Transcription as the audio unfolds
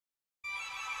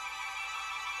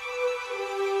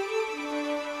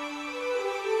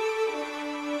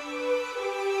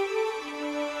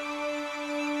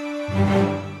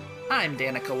I'm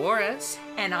Danica Juarez.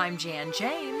 And I'm Jan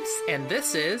James. And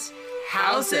this is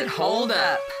How's It Hold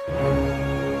Up?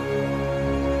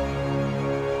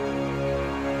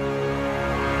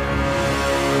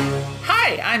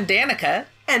 Hi, I'm Danica.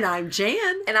 And I'm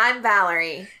Jan. And I'm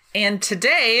Valerie. And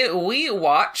today we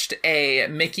watched a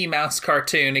Mickey Mouse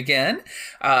cartoon again.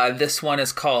 This one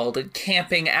is called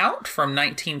Camping Out from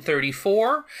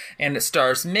 1934. And it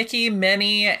stars Mickey,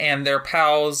 Minnie, and their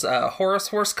pals Horace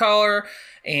Horsecollar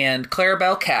and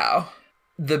Clarabelle Cow.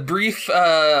 The brief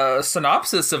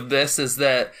synopsis of this is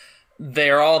that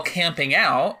they're all camping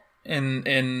out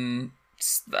in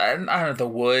I don't know, the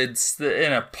woods,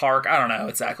 in a park. I don't know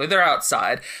exactly. They're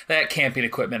outside. They got camping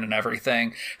equipment and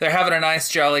everything. They're having a nice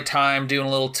jolly time doing a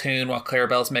little tune while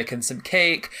Clarabelle's making some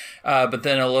cake. But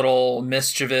then a little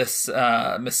mischievous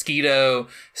mosquito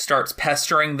starts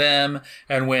pestering them.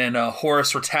 And when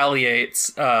Horace retaliates,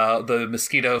 the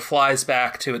mosquito flies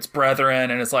back to its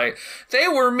brethren and is like, they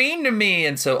were mean to me.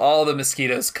 And so all the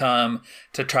mosquitoes come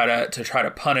to try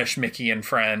to punish Mickey and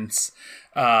friends.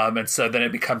 And so then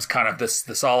it becomes kind of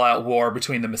this all-out war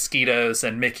between the mosquitoes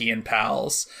and Mickey and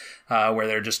pals, where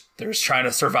they're just trying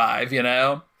to survive, you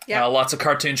know? Yeah. Lots of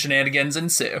cartoon shenanigans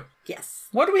ensue. Yes.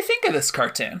 What do we think of this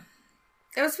cartoon?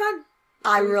 It was fun.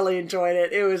 I really enjoyed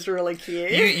it. It was really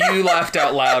cute. You laughed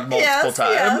out loud multiple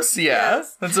times.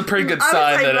 Yes. That's a pretty good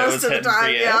sign that it was hitting for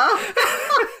you. Yeah.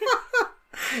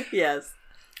 Yes.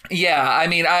 Yeah, I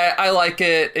mean, I like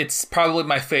it. It's probably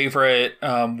my favorite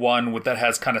one that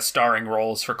has kind of starring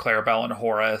roles for Clarabelle and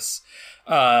Horace.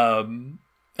 And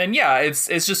yeah, it's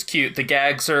just cute. The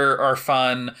gags are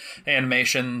fun,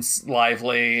 animation's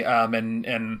lively,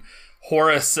 and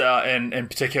Horace in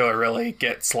particular really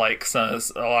gets like a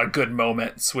lot of good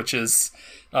moments, which is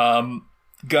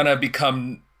gonna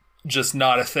become just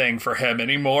not a thing for him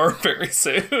anymore very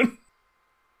soon.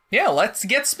 Yeah, let's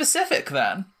get specific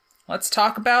then. Let's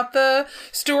talk about the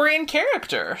story and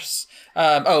characters.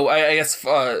 I guess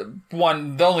the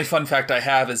only fun fact I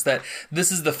have is that this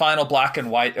is the final black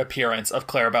and white appearance of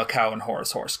Clarabelle Cow and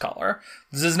Horace Horsecollar.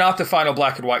 This is not the final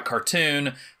black and white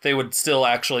cartoon. They would still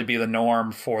actually be the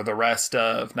norm for the rest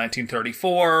of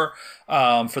 1934,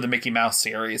 for the Mickey Mouse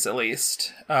series at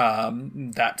least.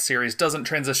 That series doesn't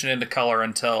transition into color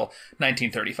until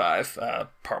 1935,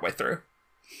 partway through.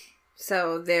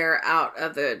 So they're out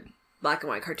of the black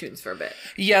and white cartoons for a bit.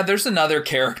 Yeah, there's another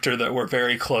character that we're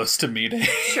very close to meeting.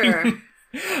 Sure.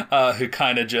 Who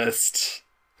kind of just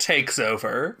takes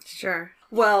over. Sure.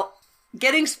 Well,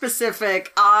 getting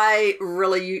specific, I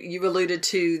really you alluded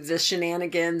to the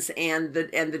shenanigans and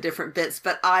the different bits,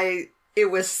 but it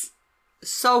was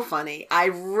so funny. I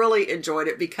really enjoyed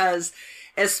it because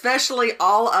especially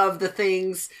all of the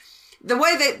things. The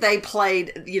way that they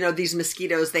played, these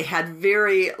mosquitoes, they had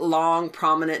very long,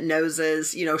 prominent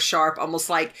noses, sharp, almost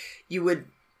like you would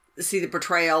see the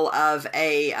portrayal of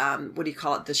a, what do you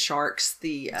call it? The sharks,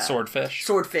 the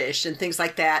swordfish and things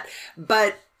like that.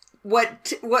 But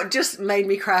what just made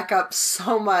me crack up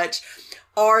so much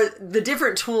are the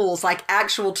different tools, like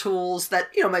actual tools that,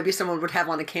 maybe someone would have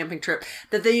on a camping trip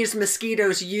that these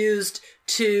mosquitoes used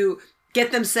to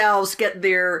get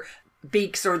their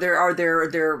beaks or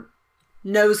their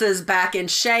noses back in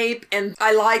shape. And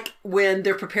I like when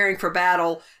they're preparing for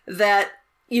battle that,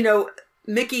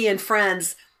 Mickey and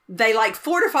friends, they like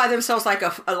fortify themselves like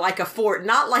a fort,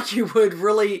 not like you would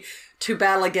really to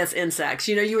battle against insects.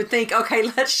 You would think, okay,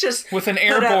 let's just... With an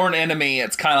airborne enemy,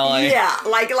 it's kind of like... Yeah,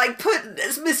 like put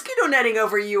mosquito netting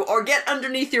over you or get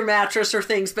underneath your mattress or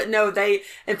things. But no,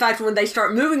 in fact, when they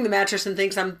start moving the mattress and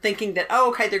things, I'm thinking that,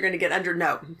 okay, they're going to get under.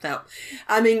 No.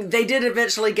 I mean, they did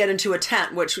eventually get into a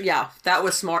tent, which, yeah, that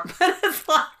was smart. But it's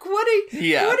like, what are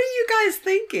you guys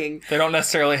thinking? They don't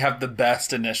necessarily have the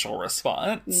best initial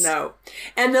response. No.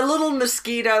 And the little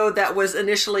mosquito that was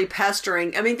initially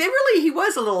pestering, I mean, he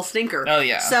was a little stinker. Oh,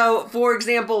 yeah. So, for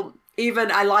example,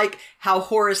 even I like how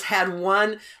Horace had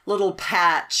one little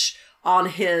patch on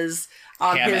his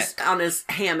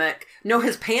hammock. No,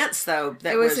 his pants though.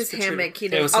 It was his hammock.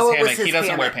 It was his hammock. He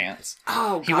doesn't wear pants.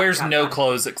 Oh, he wears no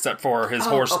clothes except for his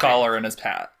horse collar and his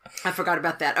hat. I forgot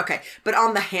about that. Okay, but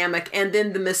on the hammock, and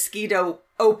then the mosquito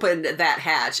opened that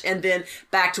hatch and then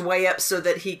backed way up so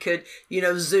that he could,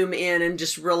 zoom in and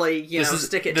just really,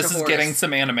 stick it to Horace. This is getting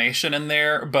some animation in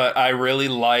there, but I really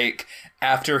like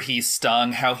after he's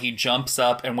stung, how he jumps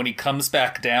up and when he comes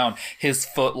back down, his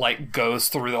foot goes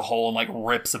through the hole and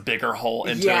rips a bigger hole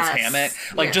into his hammock.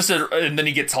 And then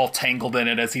he gets all tangled in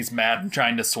it as he's mad and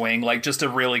trying to swing. Just a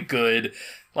really good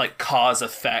cause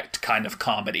effect kind of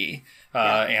comedy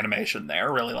animation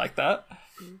there. Really like that.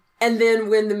 And then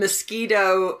when the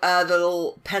mosquito, the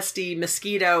little pesty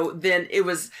mosquito, then it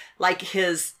was like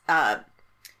his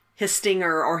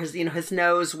stinger or his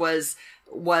nose was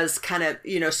kind of,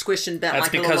 squished and bent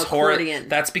like a little accordion.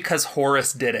 That's because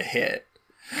Horace did a hit.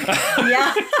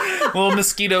 Yeah. Little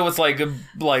mosquito was like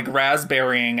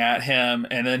raspberrying at him,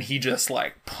 and then he just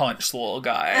like punched the little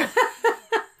guy.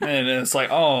 And it's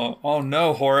like, oh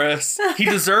no, Horace. He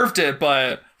deserved it,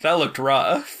 but that looked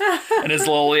rough. And his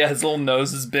little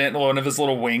nose is bent. One of his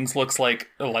little wings looks like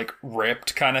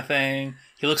ripped kind of thing.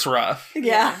 He looks rough.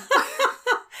 Yeah.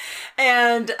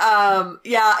 And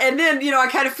and then I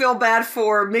kind of feel bad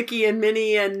for Mickey and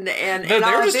Minnie and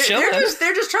they're just chilling.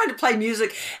 They're just trying to play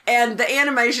music, and the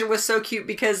animation was so cute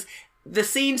because the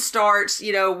scene starts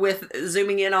with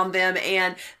zooming in on them,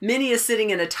 and Minnie is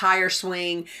sitting in a tire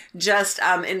swing, just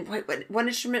and what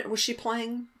instrument was she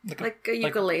playing? Like a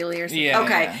ukulele or something. Yeah,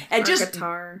 okay, yeah. and or just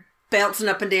guitar. Bouncing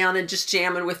up and down and just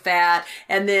jamming with that.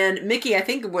 And then Mickey, I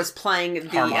think, was playing the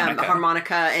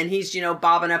harmonica, and he's,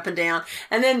 bobbing up and down.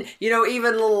 And then,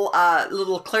 even little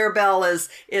Clarabelle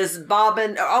is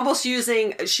bobbing, almost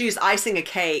she's icing a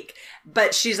cake,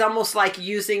 but she's almost like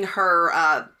using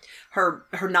her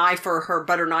knife or her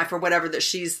butter knife or whatever that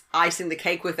she's icing the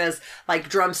cake with as like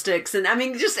drumsticks. And I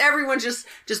mean, just everyone's just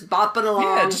bopping along.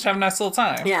 Yeah, just have a nice little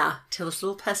time. Yeah, till this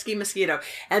little pesky mosquito.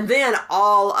 And then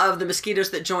all of the mosquitoes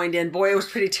that joined in, boy, it was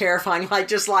pretty terrifying. It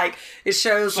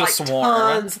shows just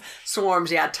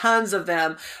swarms, yeah, tons of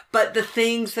them. But the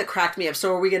things that cracked me up.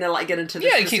 So are we going to get into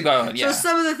this? Yeah, keep going, yeah. So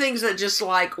some of the things that just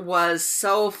was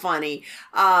so funny.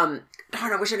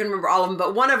 Darn, I wish I could remember all of them,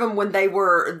 but one of them, when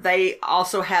they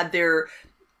also had their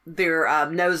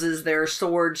noses, their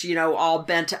swords, all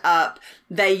bent up.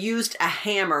 They used a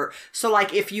hammer. So,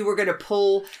 if you were going to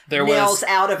pull nails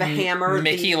out of a hammer,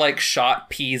 Mickey shot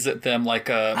peas at them like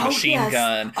a machine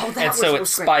gun, and so it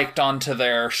spiked onto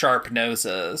their sharp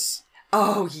noses.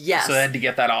 Oh, yes. So they had to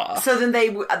get that off. So then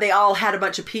they all had a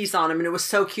bunch of peas on them, and it was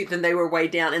so cute. Then they were way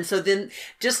down, and so then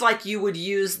just like you would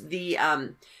use the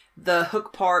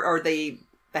hook part or the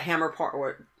hammer part,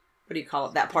 or what do you call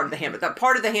it? That part of the hammer. That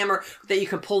part of the hammer that you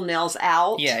can pull nails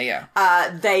out. Yeah.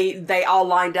 They all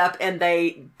lined up and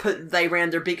they ran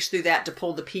their beaks through that to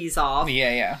pull the peas off.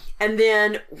 Yeah. And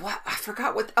then I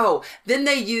forgot what. Oh, then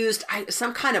they used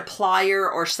some kind of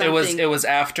plier or something. It was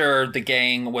after the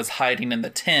gang was hiding in the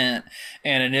tent,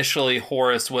 and initially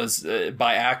Horace was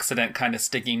by accident kind of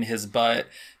sticking his butt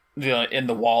in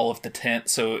the wall of the tent,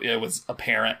 so it was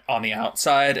apparent on the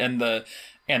outside, and the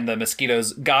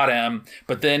mosquitoes got him.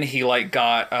 But then he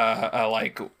got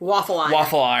a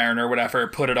waffle iron or whatever,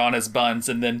 put it on his buns,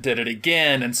 and then did it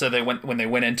again. And so when they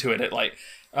went into it, it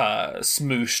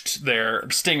smooshed their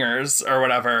stingers or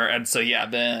whatever. And so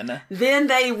then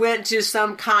they went to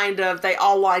some kind of, they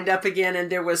all lined up again, and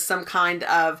there was some kind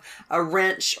of a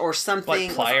wrench or something,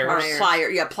 like pliers.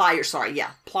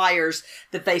 Pliers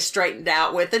that they straightened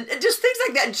out with, and just things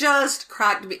like that just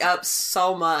cracked me up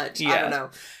so much. I don't know,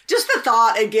 just the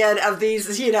thought again of these,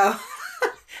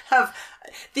 of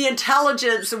the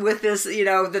intelligence with this,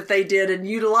 that they did, and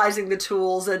utilizing the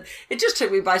tools, and it just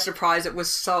took me by surprise. It was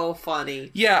so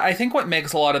funny. Yeah, I think what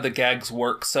makes a lot of the gags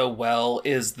work so well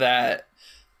is that,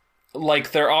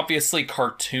 they're obviously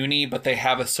cartoony, but they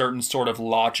have a certain sort of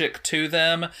logic to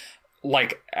them,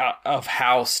 of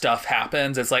how stuff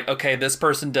happens. It's okay, this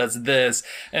person does this,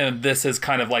 and this is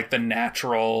kind of the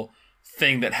natural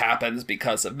thing that happens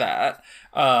because of that.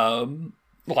 Horace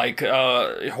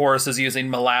is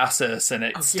using molasses, and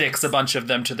it sticks a bunch of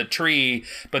them to the tree,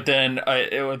 but then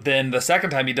the second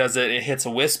time he does it, it hits a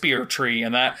wispier tree,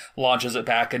 and that launches it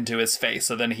back into his face,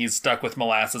 so then he's stuck with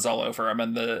molasses all over him,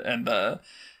 and the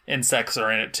insects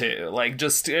are in it too.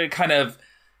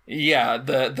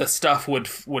 The stuff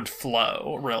would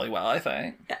flow really well, I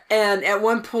think. And at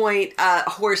one point,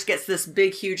 Horace gets this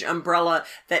big, huge umbrella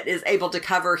that is able to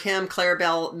cover him,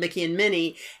 Clarabelle, Mickey, and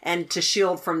Minnie, and to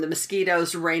shield from the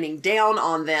mosquitoes raining down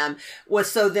on them.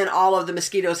 So then all of the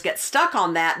mosquitoes get stuck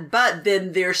on that, but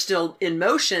then they're still in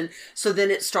motion. So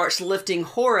then it starts lifting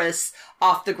Horace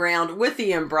off the ground with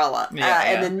the umbrella.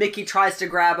 And then Mickey tries to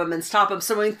grab him and stop him.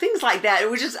 So things like that, it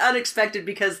was just unexpected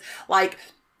because,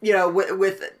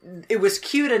 with it was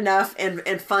cute enough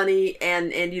and funny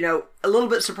and a little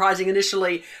bit surprising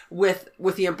initially with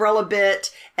the umbrella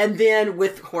bit, and then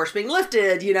with Horace being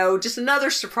lifted, just another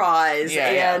surprise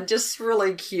and just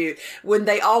really cute. When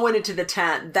they all went into the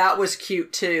tent, that was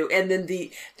cute too. And then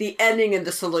the ending and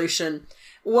the solution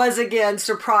was again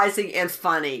surprising and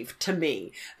funny to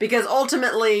me, because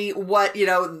ultimately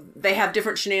they have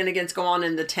different shenanigans go on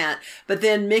in the tent, but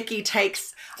then Mickey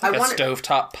takes a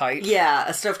stovetop pipe. Yeah,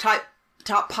 a stovetop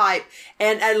pipe,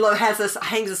 and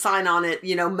hangs a sign on it,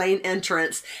 main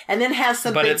entrance, and then has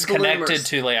some but big it's bloomers. connected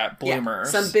to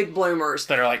bloomers. Some big bloomers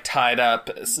that are like tied up,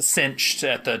 cinched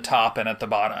at the top and at the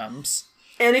bottoms.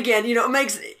 And again, it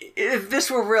makes, if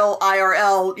this were real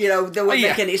IRL, that wouldn't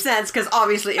make any sense, because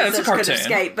obviously insects could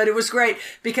escape. But it was great,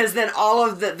 because then all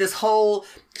of this whole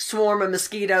swarm of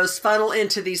mosquitoes funnel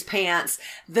into these pants.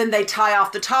 Then they tie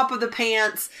off the top of the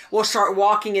pants. We'll start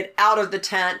walking it out of the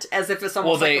tent as if it's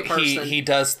almost like a person. He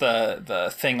does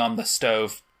the thing on the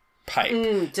stove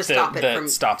pipe to stop it that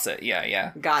stops it.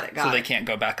 Yeah. Got it. So they can't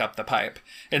go back up the pipe.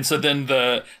 And so then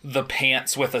the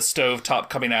pants with a stovetop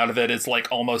coming out of it is like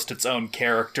almost its own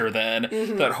character then,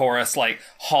 that Horace like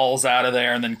hauls out of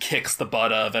there and then kicks the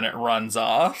butt of, and it runs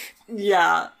off.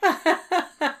 Yeah.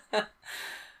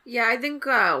 Yeah, I think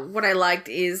what I liked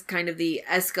is kind of the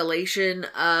escalation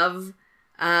of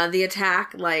the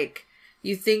attack. Like,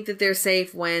 you think that they're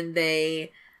safe when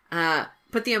they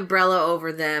put the umbrella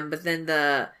over them, but then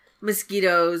the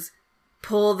mosquitoes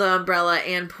pull the umbrella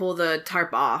and pull the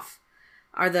tarp off,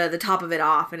 or the top of it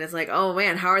off, and it's like, oh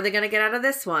man, how are they going to get out of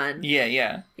this one?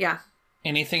 Yeah.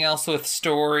 Anything else with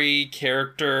story,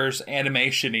 characters,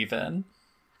 animation even?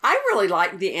 I really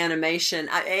like the animation.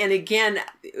 And again,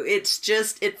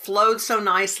 it flowed so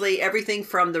nicely. Everything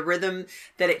from the rhythm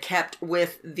that it kept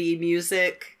with the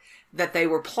music that they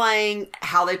were playing,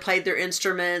 how they played their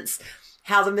instruments,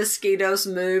 how the mosquitoes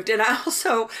moved. And I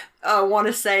also want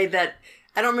to say that,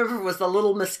 I don't remember if it was the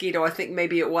little mosquito, I think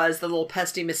maybe it was the little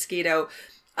pesty mosquito,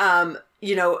 had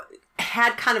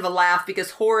kind of a laugh, because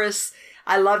Horace,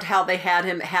 I loved how they had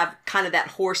him have kind of that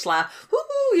horse laugh.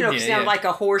 Woo-hoo, sound like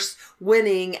a horse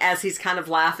winning as he's kind of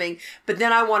laughing. But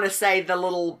then I want to say the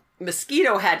little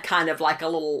mosquito had kind of like a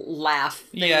little laugh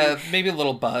thing. Yeah, maybe a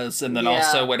little buzz. And then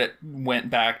also when it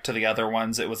went back to the other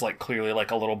ones, it was like clearly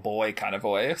like a little boy kind of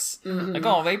voice. Like,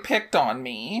 oh, they picked on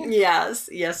me. Yes.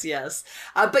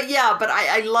 But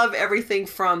I love everything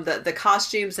from the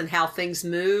costumes and how things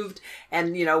moved,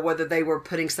 and, whether they were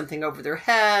putting something over their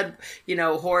head,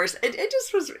 Horace. It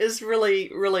just is really,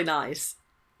 really nice.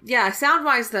 Yeah,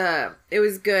 sound-wise, it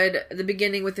was good. The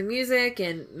beginning with the music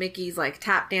and Mickey's like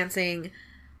tap dancing.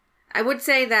 I would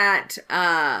say that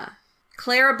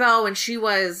Clarabelle, when she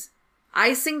was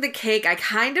icing the cake,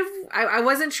 I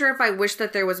wasn't sure if I wished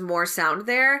that there was more sound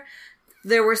there.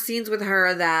 There were scenes with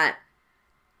her that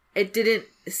it didn't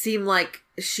seem like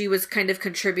she was kind of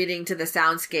contributing to the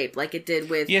soundscape like it did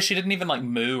with... Yeah, she didn't even like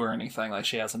moo or anything like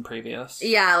she has in previous.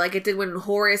 Yeah, like it did when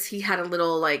Horace, he had a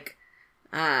little like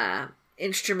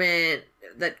instrument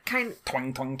that kind of...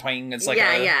 Twang, twang, twang. It's like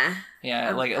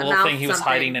Yeah, like a little thing he was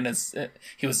hiding in his...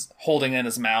 he was holding in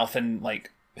his mouth, and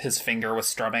like his finger was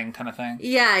strumming kind of thing.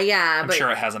 Yeah. I'm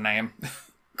sure it has a name.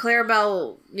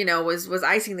 Clarabelle, was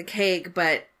icing the cake,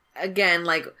 but again,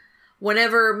 like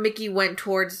whenever Mickey went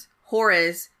towards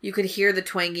Horace, you could hear the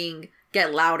twanging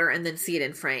get louder and then see it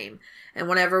in frame. And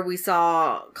whenever we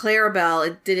saw Clarabelle,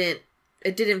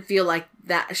 it didn't feel like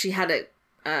that she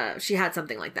had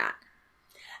something like that.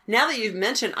 Now that you've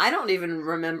mentioned, I don't even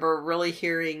remember really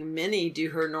hearing Minnie do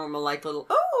her normal, like, little,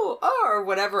 or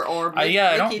whatever, or I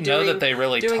don't know that they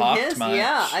really talked much.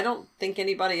 Yeah, I don't think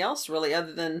anybody else really,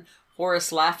 other than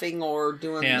Horace laughing or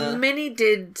doing the... Minnie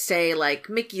did say, like,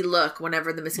 Mickey, look,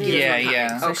 whenever the mosquitoes were coming.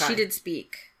 Yeah. So she did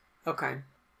speak. Okay.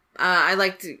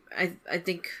 I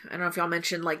think, I don't know if y'all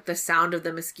mentioned, like, the sound of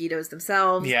the mosquitoes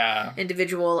themselves. Yeah.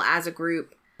 Individual, as a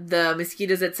group. The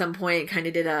mosquitoes at some point kind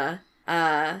of did a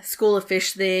School of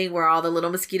Fish thing where all the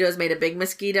little mosquitoes made a big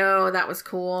mosquito. That was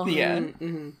cool. Yeah.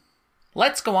 Mm-hmm.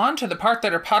 Let's go on to the part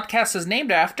that our podcast is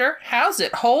named after. How's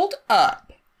it hold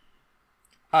up?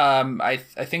 I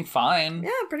think fine. Yeah,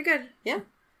 pretty good. Yeah.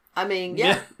 I mean,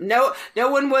 yeah. No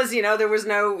one was, there was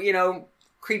no,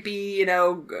 creepy,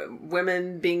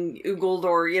 women being oogled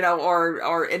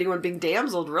or anyone being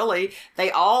damseled, really.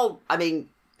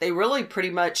 They really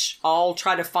pretty much all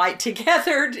try to fight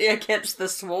together against the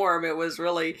swarm. It was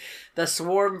really the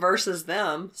swarm versus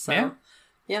them. So,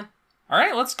 yeah. All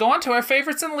right, let's go on to our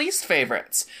favorites and least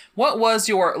favorites. What was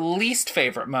your least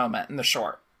favorite moment in the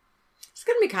short? It's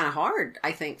going to be kind of hard,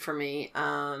 I think, for me.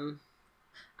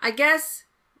 I guess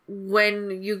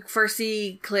when you first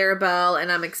see Clarabelle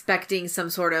and I'm expecting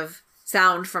some sort of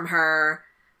sound from her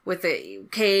with a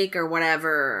cake or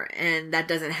whatever, and that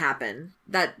doesn't happen.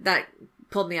 That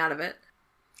pulled me out of it.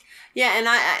 Yeah, and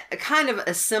I kind of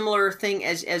a similar thing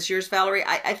as yours, Valerie.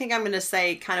 I think I'm going to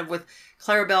say kind of with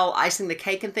Clarabelle icing the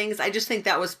cake and things, I just think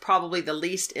that was probably the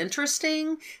least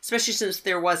interesting, especially since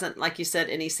there wasn't, like you said,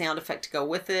 any sound effect to go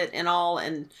with it and all,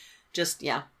 and just,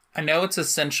 yeah. I know it's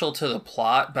essential to the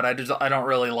plot, but I don't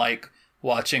really like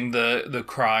watching the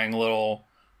crying little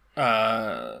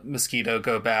Mosquito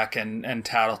go back and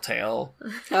tattletale.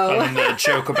 Oh. And the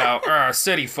joke about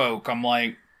city folk, I'm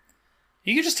like,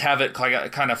 you could just have it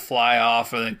kind of fly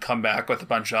off and then come back with a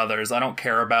bunch of others. I don't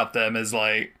care about them as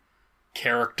like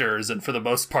characters, and for the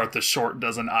most part the short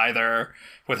doesn't either,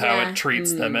 with how it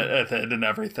treats them at it and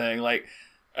everything. Like,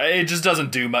 it just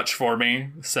doesn't do much for me.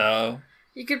 So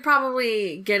you could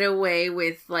probably get away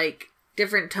with like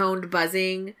different toned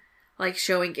buzzing, like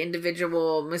showing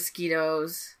individual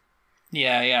mosquitoes.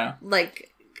 Yeah. Like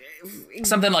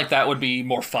something like that would be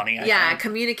more funny, I think.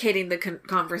 Communicating the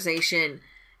conversation,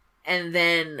 and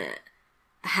then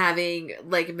having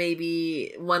like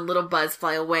maybe one little buzz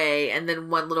fly away, and then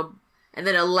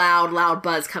a loud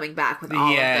buzz coming back with all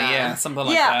of them. Yeah, something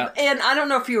like that. Yeah, and I don't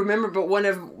know if you remember, but one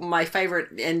of my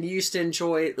favorite and used to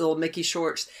enjoy little Mickey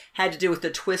shorts had to do with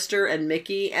the Twister and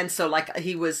Mickey, and so like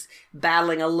he was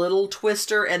battling a little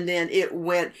Twister, and then it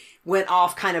went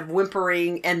off kind of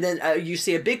whimpering, and then you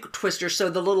see a big Twister, so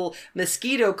the little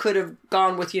mosquito could have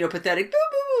gone with, pathetic boo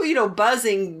boo boo,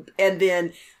 buzzing, and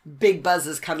then big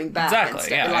buzzes coming back.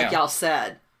 Exactly, and like y'all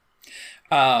said.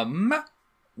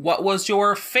 What was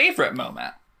your favorite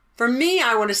moment? For me,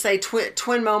 I want to say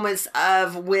twin moments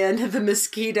of when the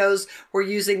mosquitoes were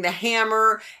using the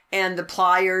hammer and the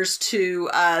pliers to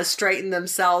straighten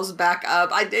themselves back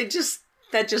up.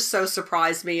 That just so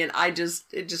surprised me, and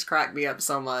it just cracked me up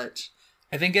so much.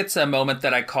 I think it's a moment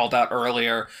that I called out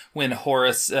earlier when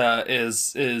Horace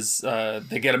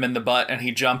they get him in the butt and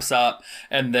he jumps up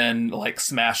and then like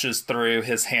smashes through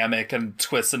his hammock and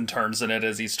twists and turns in it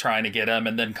as he's trying to get him,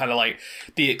 and then kind of like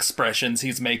the expressions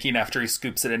he's making after he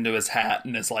scoops it into his hat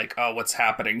and is like, oh, what's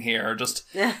happening here? Just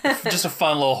a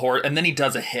fun little horse, and then he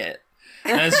does a hit.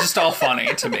 And it's just all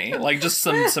funny to me. Like, just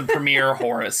some premiere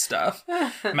Horace stuff.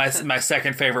 My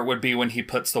second favorite would be when he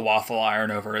puts the waffle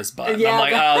iron over his butt. Yeah, I'm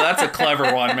like, oh, that's a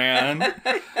clever one, man.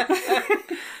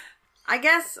 I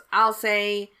guess I'll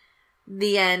say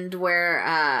the end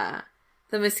where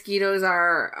the mosquitoes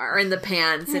are in the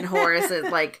pants and Horace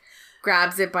is like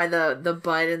grabs it by the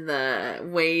butt and the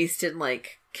waist and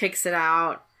like kicks it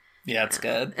out. Yeah, it's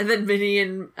good. And then Minnie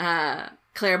and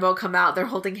Clarabelle come out, they're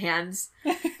holding hands,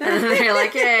 and they're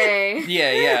like, "Yay!"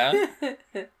 Yeah.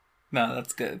 No,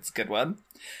 that's good. It's a good one.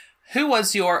 Who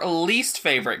was your least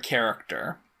favorite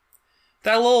character?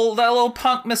 That little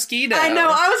punk mosquito. I know.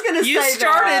 I was gonna say you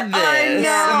started that. this, I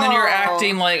know. and then you're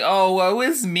acting like, "Oh, woe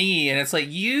is me," and it's like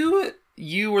you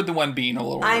were the one being a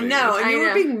little. I rude. know, and you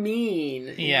were being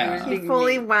mean. Yeah, he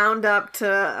fully wound up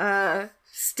to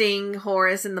sting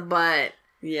Horace in the butt.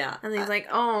 Yeah, and he's like,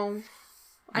 "Oh."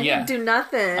 I didn't do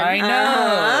nothing. I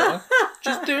know.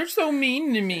 Just they're so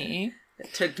mean to me.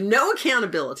 It took no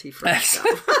accountability for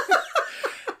himself.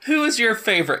 Who is your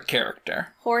favorite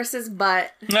character? Horace's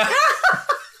butt.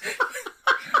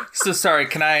 So sorry,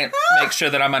 can I make sure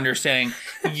that I'm understanding?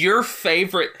 Your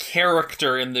favorite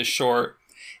character in this short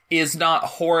is not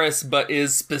Horace, but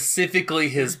is specifically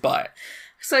his butt.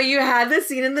 So you had the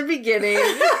scene in the beginning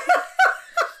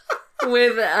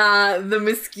with the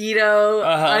mosquito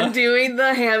undoing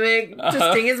the hammock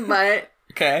to sting his butt.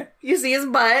 Okay. You see his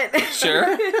butt.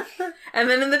 Sure. And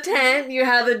then in the tent, you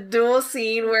have the dual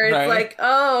scene where it's like,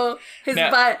 oh, his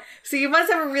butt. So you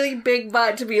must have a really big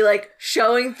butt to be like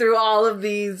showing through all of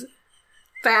these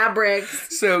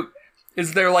fabrics. So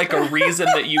is there like a reason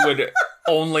that you would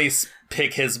only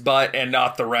pick his butt and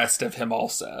not the rest of him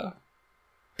also?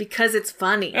 Because it's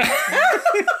funny.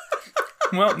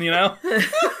 Well,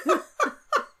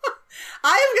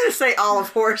 I am going to say Olive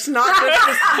Horse, not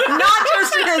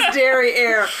just in his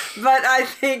derriere, but I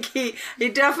think he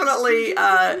definitely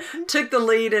took the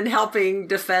lead in helping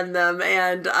defend them,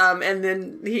 and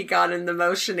then he got in the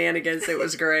most shenanigans. It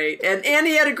was great, and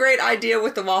he had a great idea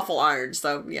with the waffle iron.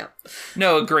 So yeah,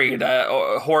 no, agreed.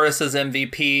 Horace is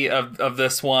MVP of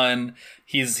this one.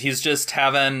 He's just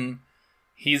having.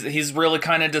 He's really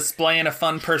kind of displaying a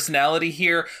fun personality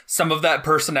here. Some of that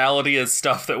personality is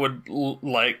stuff that would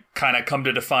like kind of come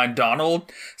to define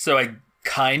Donald. So I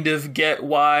kind of get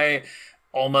why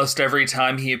almost every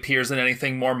time he appears in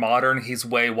anything more modern, he's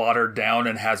way watered down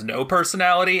and has no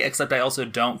personality. Except I also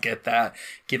don't get that.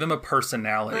 Give him a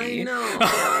personality. I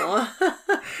know.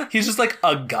 He's just like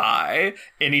a guy.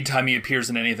 Anytime he appears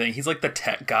in anything, he's like the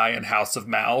tech guy in House of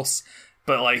Mouse.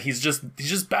 But like he's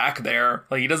just back there.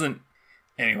 Like he doesn't.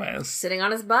 Anyways. Sitting on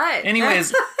his butt.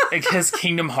 Anyways, Because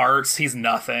Kingdom Hearts, he's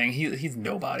nothing. He's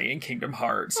nobody in Kingdom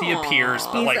Hearts. He Aw. appears,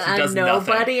 but He's like he does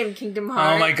nothing. nobody in Kingdom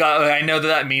Hearts. Oh my god, I know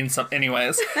that means something.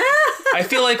 Anyways, I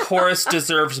feel like Horace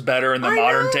deserves better in the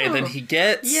modern day than he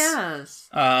gets. Yes.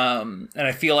 And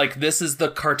I feel like this is the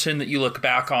cartoon that you look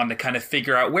back on to kind of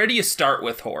figure out, where do you start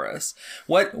with Horace?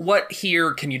 What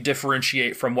here can you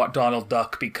differentiate from what Donald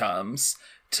Duck becomes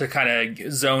to kind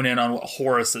of zone in on what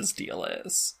Horace's deal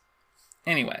is?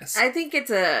 Anyways. I think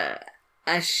it's a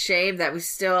shame that we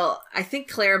still... I think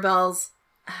Clarabelle's...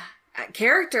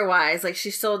 character-wise, like, she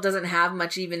still doesn't have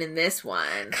much even in this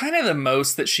one. Kind of the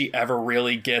most that she ever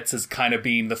really gets is kind of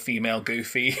being the female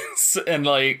Goofy. And,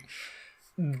 like,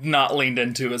 not leaned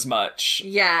into as much.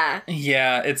 Yeah.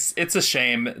 Yeah, it's a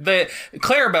shame.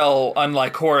 Clarabelle,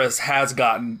 unlike Horace, has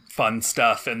gotten fun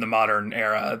stuff in the modern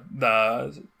era.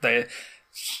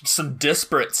 Some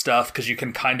disparate stuff because you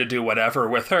can kind of do whatever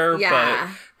with her.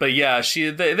 Yeah. But yeah,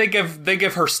 they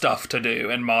give her stuff to do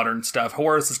in modern stuff.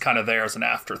 Horace is kind of there as an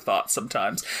afterthought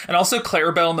sometimes. And also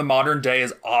Clarabelle in the modern day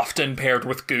is often paired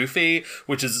with Goofy,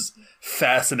 which is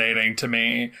fascinating to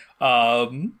me.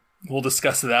 We'll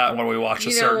discuss that when we watch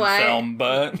a certain film,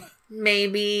 but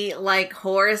maybe like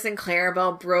Horace and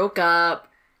Clarabelle broke up.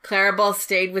 Clarabelle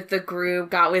stayed with the group,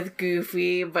 got with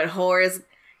Goofy, but Horace,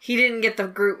 he didn't get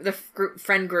the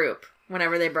friend group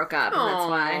whenever they broke up. And that's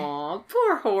why. Aw,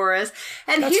 poor Horace.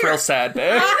 And that's real sad,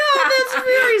 babe. I know, that's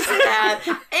very sad.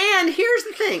 And here's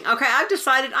the thing. Okay, I've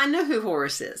decided I know who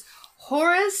Horace is.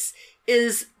 Horace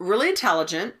is really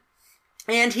intelligent.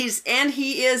 And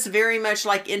he is very much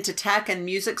like into tech and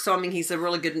music. So, I mean, he's a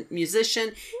really good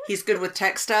musician. He's good with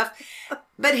tech stuff.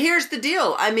 But here's the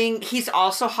deal. I mean, he's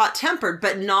also hot-tempered,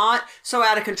 but not so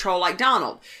out of control like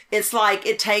Donald. It's like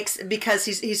it takes, because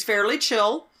he's fairly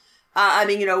chill. I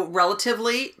mean,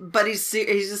 relatively, but he's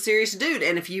a serious dude.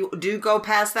 And if you do go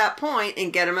past that point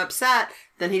and get him upset,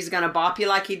 then he's going to bop you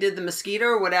like he did the mosquito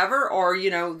or whatever. Or,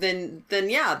 then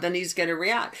he's going to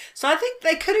react. So I think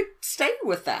they could have stayed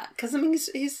with that. Because, I mean,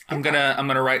 he's I'm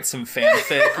gonna write some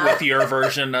fanfic with your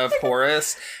version of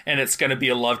Horace, and it's gonna be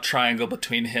a love triangle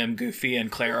between him, Goofy,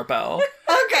 and Clarabelle.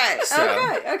 Okay.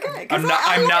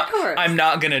 I'm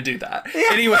not gonna do that. Yeah.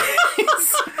 Anyways.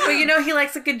 But he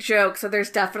likes a good joke, so there's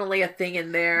definitely a thing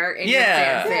in there in your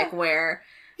fanfic where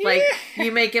like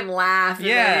you make him laugh and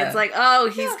then it's like, oh,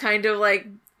 he's kind of like,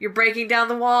 you're breaking down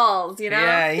the walls,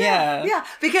 Yeah.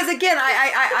 Because again,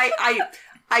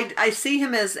 I see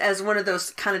him as one of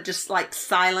those kind of just like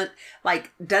silent,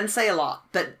 like doesn't say a lot.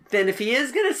 But then if he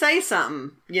is going to say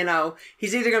something,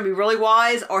 he's either going to be really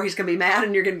wise or he's going to be mad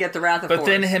and you're going to get the wrath of Horace. But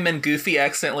then him and Goofy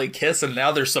accidentally kiss and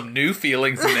now there's some new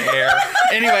feelings in the air.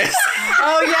 Anyways.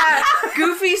 Oh yeah,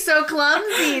 Goofy's so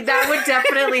clumsy. That would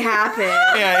definitely happen.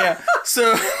 Yeah.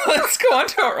 So let's go on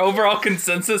to our overall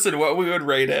consensus and what we would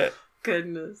rate it.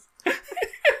 Goodness.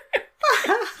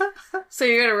 So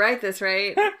you're gonna write this,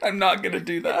 right? I'm not gonna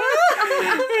do that.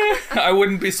 I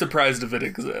wouldn't be surprised if it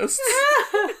exists.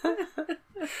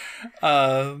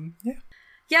 Yeah,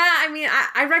 I mean,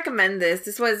 I recommend this.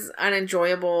 This was an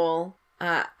enjoyable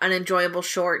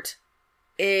short.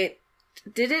 It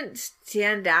didn't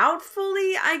stand out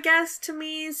fully, I guess, to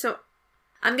me. So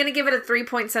I'm gonna give it a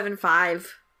 3.75.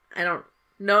 I don't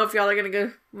know if y'all are gonna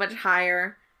go much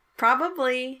higher.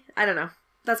 Probably. I don't know.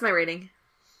 That's my rating.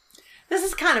 This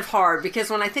is kind of hard because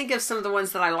when I think of some of the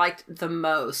ones that I liked the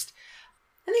most,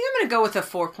 I think I'm going to go with a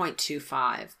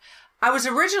 4.25. I was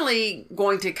originally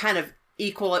going to kind of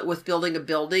equal it with Building a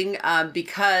Building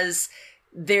because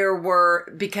it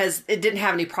didn't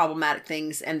have any problematic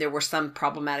things and there were some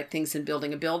problematic things in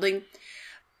Building a Building.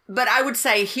 But I would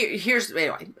say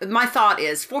anyway, my thought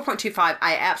is 4.25.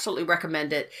 I absolutely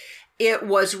recommend it. It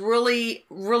was really,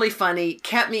 really funny,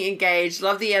 kept me engaged,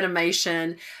 loved the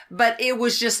animation, but it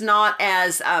was just not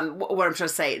as, what I'm trying to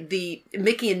say, the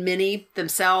Mickey and Minnie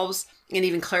themselves, and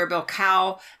even Clarabelle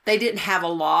Cow, they didn't have a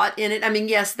lot in it. I mean,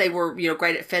 yes, they were,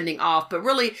 great at fending off, but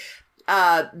really,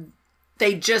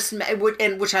 they just,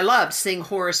 and which I loved, seeing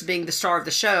Horace being the star of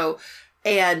the show,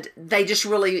 and they just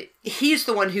really, he's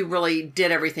the one who really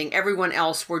did everything. Everyone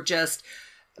else were just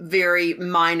very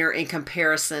minor in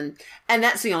comparison, and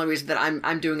that's the only reason that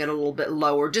I'm doing it a little bit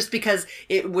lower, just because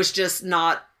it was just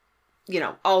not,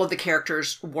 all of the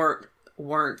characters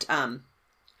weren't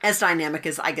as dynamic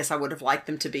as I guess I would have liked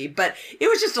them to be, but it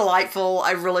was just delightful.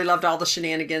 I really loved all the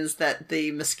shenanigans that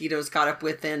the mosquitoes got up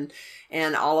with, and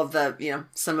all of the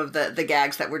some of the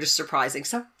gags that were just surprising.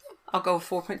 So I'll go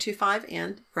 4.25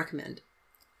 and recommend.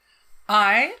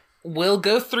 I will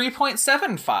go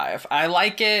 3.75. I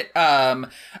like it.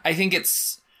 I think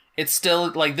it's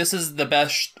still, like, this is the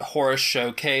best Horace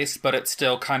showcase, but it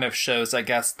still kind of shows, I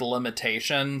guess, the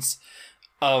limitations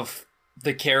of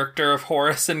the character of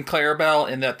Horace and Clarabelle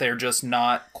in that they're just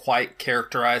not quite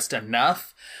characterized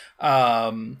enough.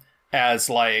 As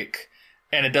like,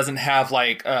 and it doesn't have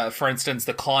like, for instance,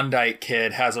 the Klondike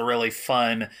Kid has a really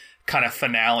fun kind of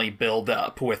finale build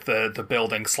up with the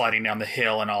building sliding down the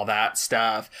hill and all that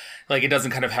stuff. Like, it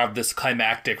doesn't kind of have this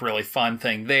climactic, really fun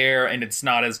thing there, and it's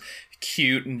not as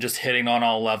cute and just hitting on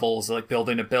all levels, like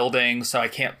building a building, so I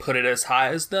can't put it as high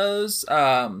as those.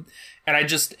 And I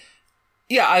just,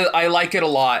 yeah, I like it a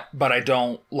lot, but I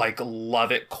don't like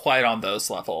love it quite on those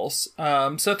levels.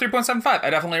 So 3.75, I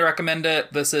definitely recommend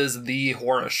it. This is the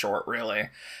Horace short, really.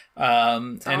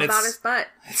 It's all about his butt.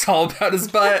 It's all about his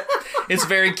butt.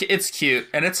 It's cute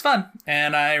and it's fun,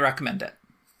 and I recommend it.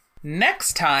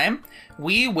 Next time,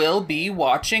 we will be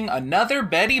watching another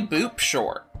Betty Boop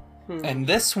short. And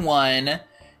this one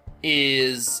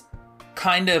is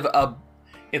kind of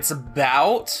it's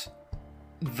about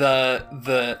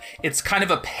it's kind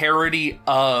of a parody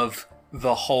of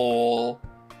the whole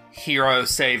hero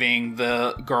saving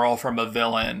the girl from a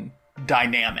villain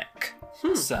dynamic.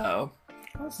 So,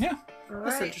 yeah.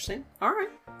 That's interesting. All right.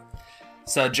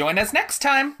 So join us next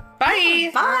time.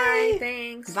 Bye. Bye.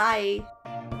 Thanks. Bye.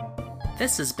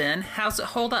 This has been How's It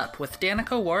Hold Up with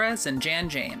Danica Juarez and Jan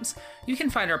James. You can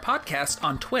find our podcast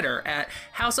on Twitter at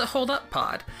How's It Hold Up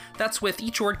Pod. That's with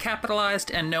each word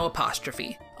capitalized and no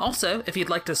apostrophe. Also, if you'd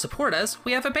like to support us,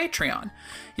 we have a Patreon.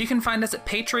 You can find us at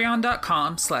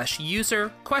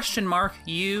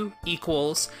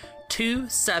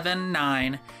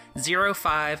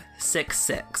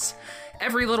patreon.com/user?U=2790566.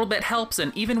 Every little bit helps,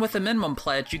 and even with a minimum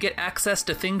pledge, you get access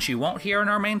to things you won't hear in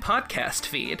our main podcast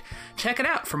feed. Check it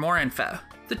out for more info.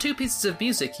 The two pieces of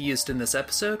music used in this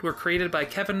episode were created by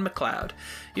Kevin MacLeod.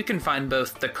 You can find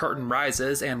both The Curtain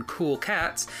Rises and Cool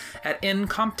Cats at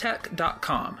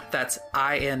incomptech.com. That's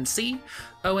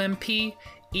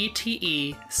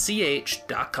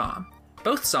INCOMPETECH.com.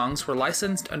 Both songs were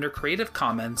licensed under Creative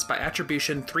Commons by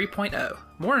Attribution 3.0.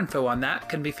 More info on that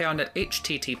can be found at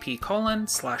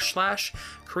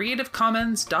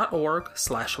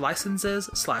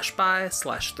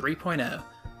http://creativecommons.org/licenses/by/3.0.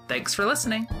 Thanks for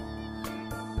listening.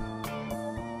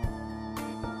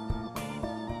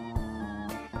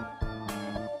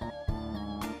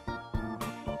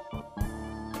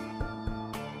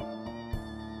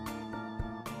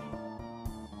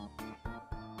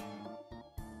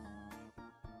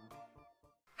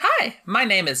 Hi, my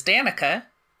name is Danica.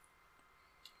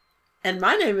 And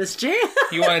my name is Jan.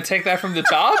 You want to take that from the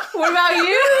top? What about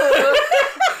you?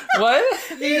 What?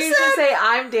 You used to say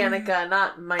I'm Danica,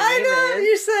 not my name I know, is.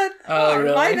 you said, Oh,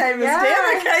 really? my name is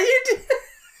Danica. You did.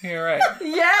 You're right.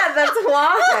 Yeah, that's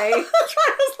why. I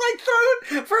was like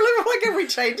throwing for a living, like, are we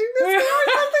changing this now or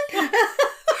something?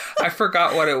 I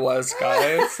forgot what it was,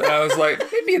 guys. I was like,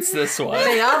 maybe it's this one.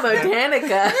 Hey, I'm a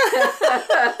Danica.